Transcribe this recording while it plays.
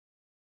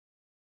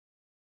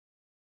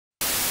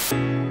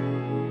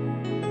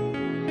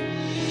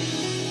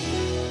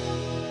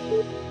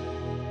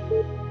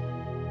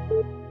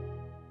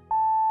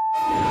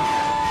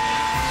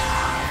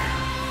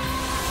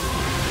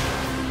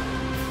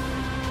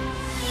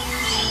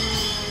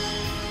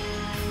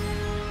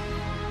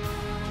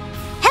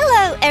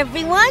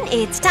Everyone,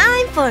 it's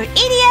time for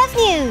EDF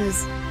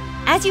News!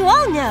 As you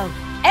all know,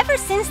 ever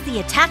since the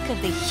attack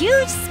of the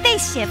huge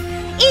spaceship,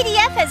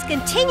 EDF has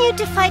continued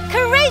to fight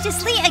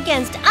courageously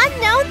against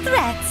unknown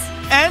threats.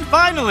 And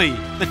finally,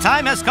 the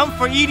time has come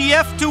for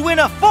EDF to win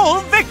a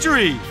full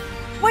victory!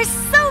 We're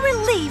so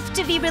relieved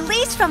to be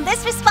released from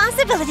this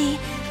responsibility,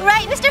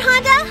 right, Mr.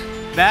 Honda?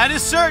 That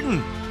is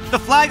certain! The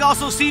flag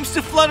also seems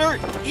to flutter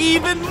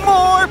even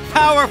more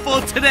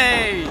powerful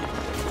today!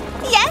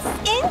 Yes,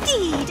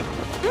 indeed!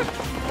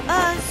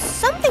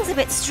 Something's a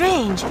bit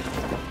strange.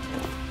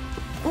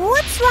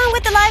 What's wrong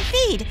with the live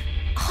feed?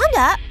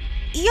 Honda,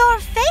 your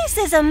face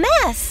is a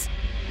mess.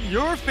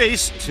 Your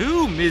face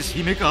too, Ms.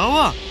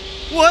 Himekawa.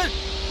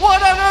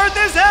 What on earth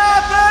is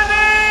happening?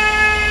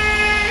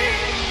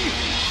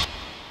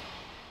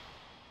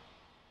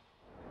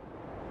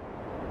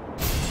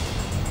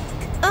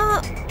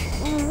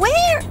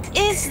 Where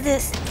is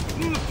this?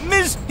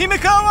 Ms.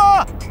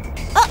 Himekawa!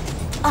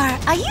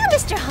 Are you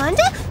Mr.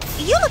 Honda?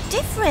 You look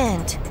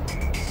different.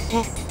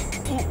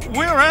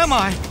 Where am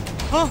I?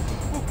 Huh?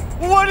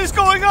 What is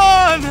going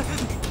on?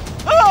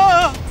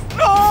 Ah!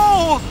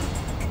 No!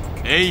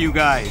 Hey, you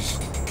guys.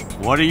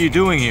 What are you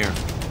doing here?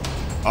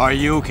 Are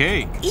you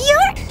okay?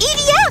 You're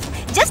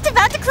EDF! Just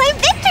about to claim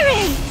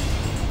victory!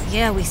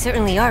 Yeah, we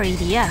certainly are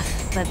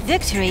EDF. But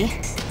victory?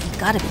 You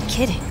gotta be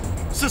kidding.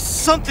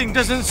 Something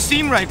doesn't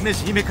seem right,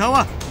 Ms.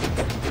 Himekawa.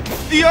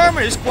 The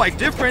armor is quite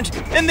different,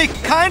 and they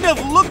kind of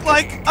look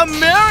like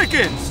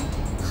Americans!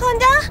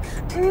 Honda,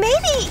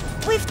 maybe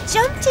we've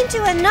jumped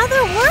into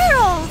another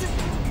world.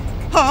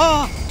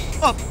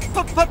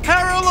 A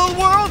parallel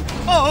world?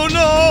 Oh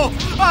no!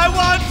 I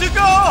want to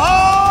go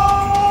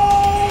home!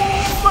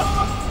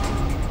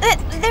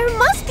 There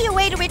must be a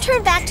way to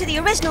return back to the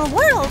original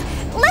world.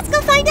 Let's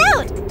go find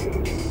out.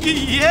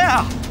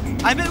 Yeah!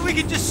 I bet we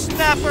could just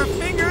snap our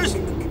fingers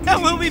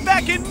and we'll be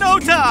back in no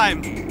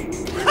time!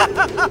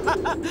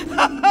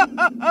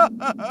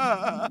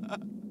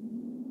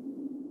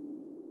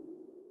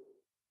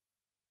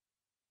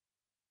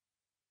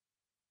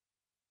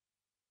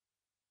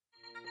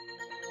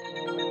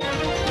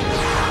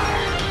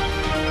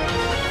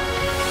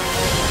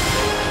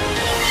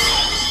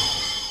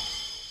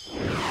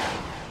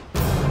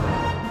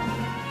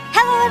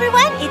 Hello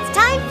everyone, it's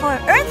time for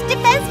Earth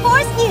Defense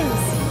Force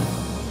News.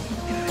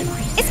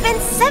 It's been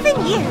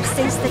 7 years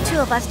since the two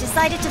of us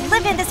decided to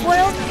live in this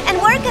world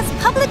and work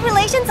as public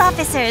relations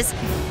officers.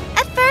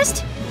 At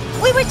first,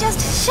 we were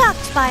just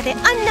shocked by the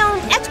unknown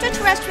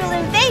extraterrestrial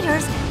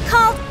invaders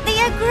called the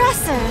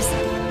Aggressors.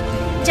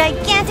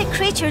 Gigantic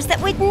creatures that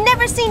we'd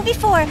never seen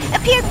before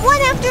appeared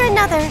one after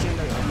another.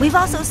 We've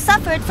also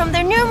suffered from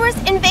their numerous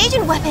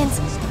invasion weapons.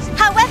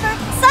 However,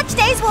 such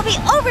days will be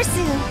over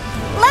soon.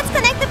 Let's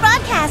connect the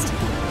broadcast.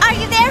 Are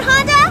you there,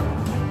 Honda?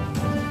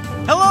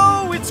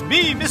 Hello, it's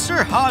me,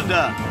 Mr.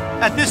 Honda.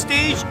 At this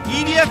stage,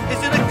 EDF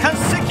is in a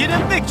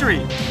consecutive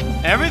victory.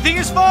 Everything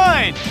is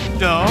fine.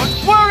 Don't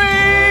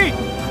worry!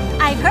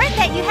 I've heard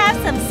that you have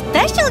some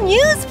special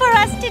news for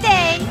us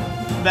today.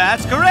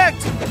 That's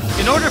correct.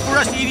 In order for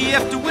us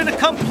EDF to win a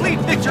complete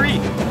victory,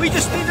 we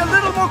just need a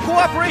little more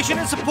cooperation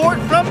and support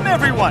from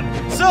everyone.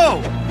 So,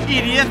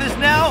 EDF is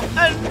now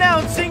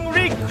announcing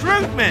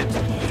recruitment.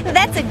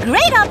 That's a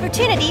great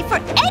opportunity for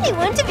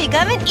anyone to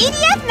become an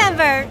EDF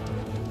member.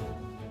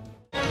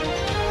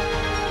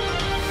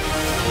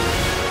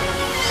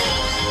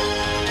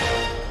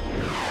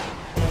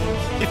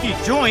 If you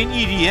join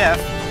EDF,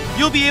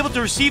 you'll be able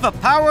to receive a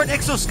powered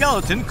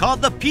exoskeleton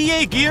called the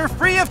PA Gear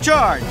free of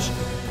charge.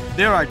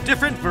 There are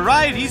different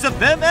varieties of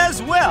them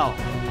as well.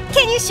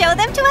 Can you show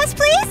them to us,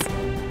 please?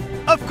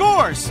 Of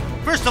course!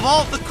 First of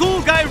all, the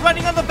cool guy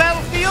running on the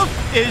battlefield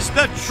is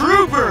the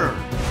Trooper.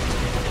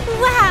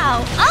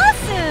 Wow,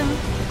 awesome!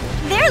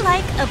 They're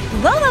like a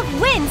blow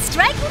of wind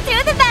striking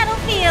through the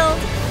battlefield.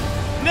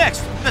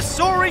 Next, the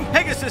soaring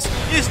Pegasus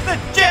is the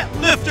Jet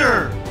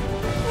Lifter.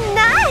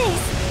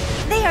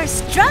 Nice! They are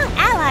strong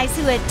allies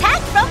who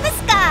attack from the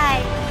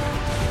sky.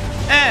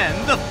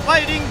 And the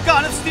fighting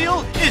God of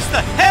Steel is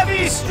the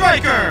Heavy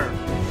Striker.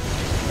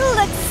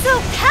 Looks so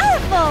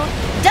powerful!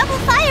 Double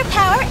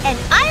firepower and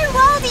iron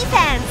wall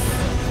defense.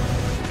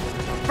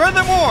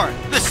 Furthermore,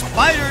 the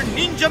Spider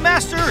Ninja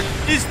Master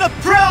is the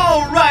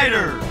Prowl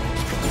Rider.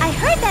 I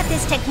heard that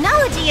this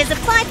technology is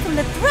applied from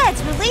the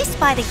threads released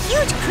by the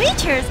huge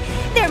creatures.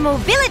 Their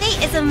mobility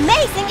is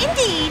amazing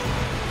indeed.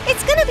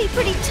 It's gonna be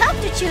pretty tough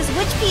to choose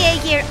which PA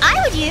gear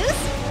I would use.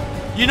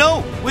 You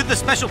know, with the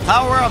special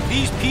power of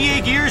these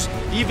PA gears,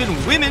 even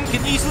women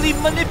can easily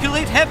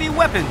manipulate heavy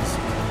weapons,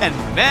 and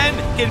men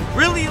can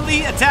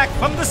brilliantly attack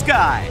from the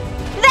sky.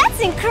 That's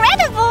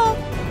incredible!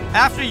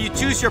 After you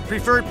choose your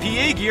preferred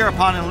PA gear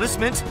upon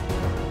enlistment,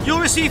 You'll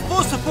receive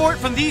full support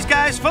from these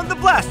guys from the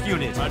Blast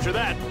Unit. Roger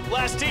that.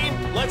 Blast team,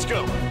 let's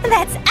go.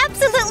 That's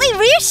absolutely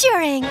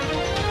reassuring.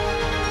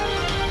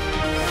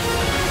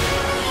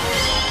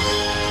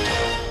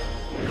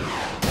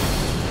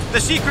 The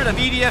secret of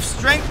EDF's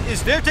strength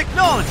is their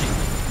technology.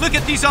 Look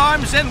at these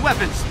arms and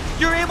weapons.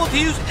 You're able to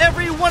use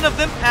every one of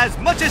them as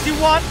much as you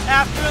want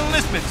after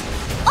enlistment.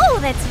 Oh,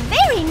 that's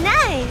very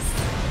nice.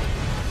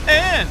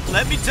 And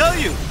let me tell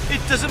you,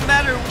 it doesn't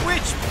matter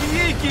which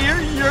PA gear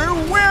you're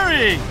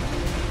wearing.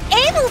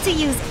 Able to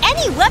use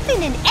any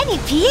weapon in any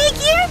PA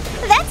gear?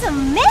 That's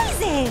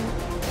amazing!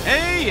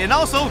 Hey, and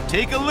also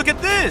take a look at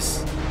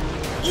this.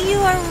 You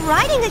are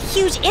riding a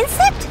huge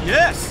insect?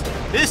 Yes,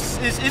 this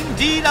is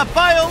indeed a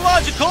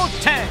biological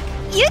tank.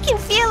 You can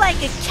feel like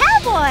a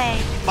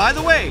cowboy. By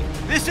the way,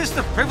 this is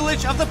the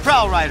privilege of the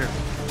Prowl Rider.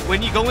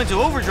 When you go into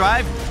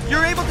overdrive,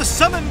 you're able to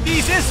summon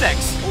these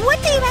insects. What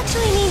do you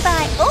actually mean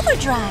by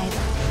overdrive?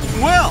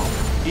 Well,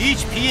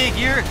 each PA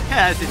gear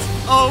has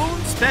its own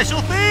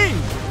special thing.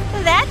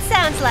 That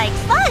sounds like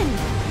fun.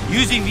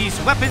 Using these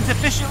weapons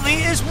efficiently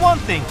is one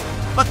thing,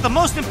 but the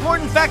most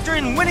important factor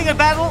in winning a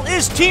battle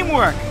is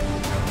teamwork.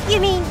 You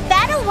mean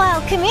battle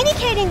while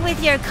communicating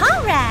with your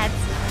comrades?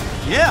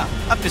 Yeah,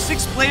 up to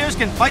 6 players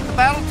can fight the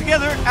battle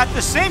together at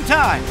the same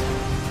time.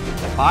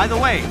 By the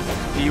way,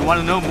 do you want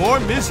to know more,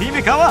 Ms.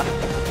 Himekawa?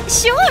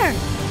 Sure.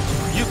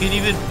 You can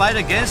even fight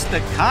against the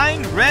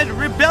Kind Red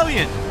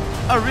Rebellion,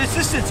 a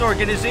resistance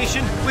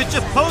organization which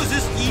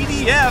opposes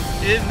EDF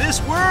in this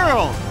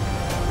world.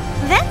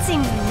 That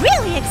seems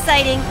really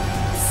exciting.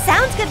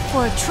 Sounds good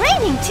for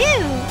training,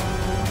 too.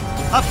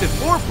 Up to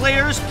 4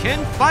 players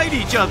can fight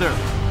each other.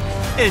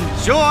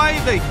 Enjoy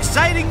the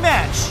exciting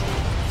match.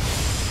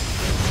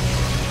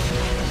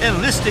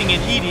 Enlisting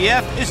in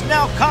EDF is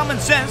now common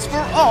sense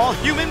for all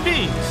human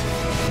beings.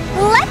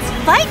 Let's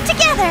fight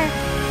together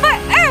for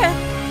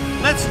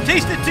Earth. Let's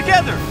taste it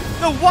together,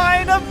 the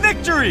wine of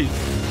victory.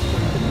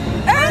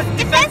 Earth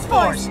Defense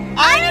Force,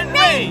 Iron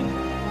Rain.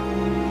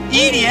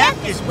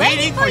 EDF is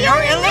waiting for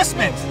your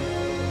enlistment.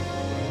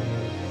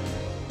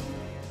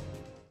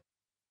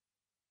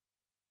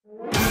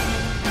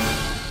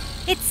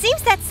 It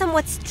seems that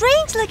somewhat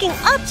strange-looking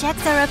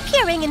objects are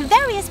appearing in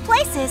various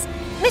places.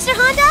 Mr.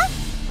 Honda?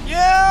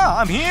 Yeah,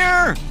 I'm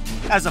here.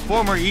 As a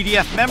former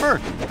EDF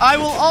member, I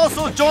will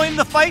also join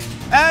the fight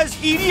as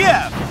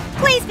EDF.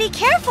 Please be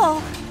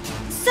careful.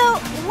 So,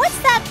 what's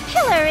that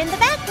pillar in the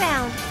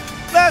background?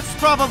 That's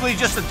probably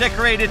just a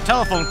decorated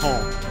telephone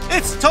pole.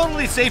 It's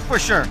totally safe for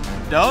sure.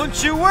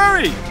 Don't you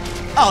worry.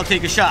 I'll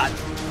take a shot.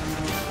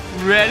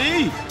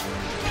 Ready?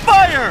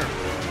 Fire!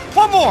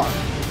 One more.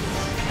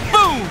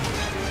 Boom!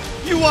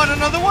 You want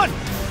another one?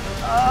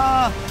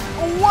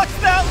 What's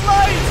that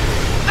light?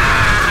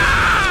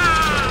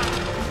 Ah!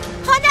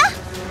 Honda?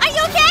 Are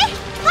you okay?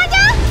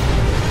 Honda?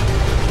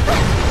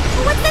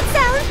 What's that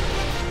sound?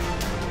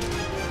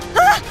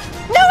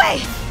 No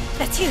way!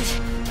 That's huge.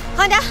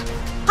 Honda?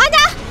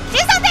 Honda? Do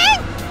something!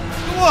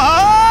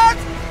 What?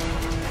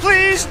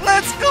 Please,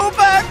 let's go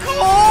back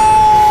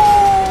home!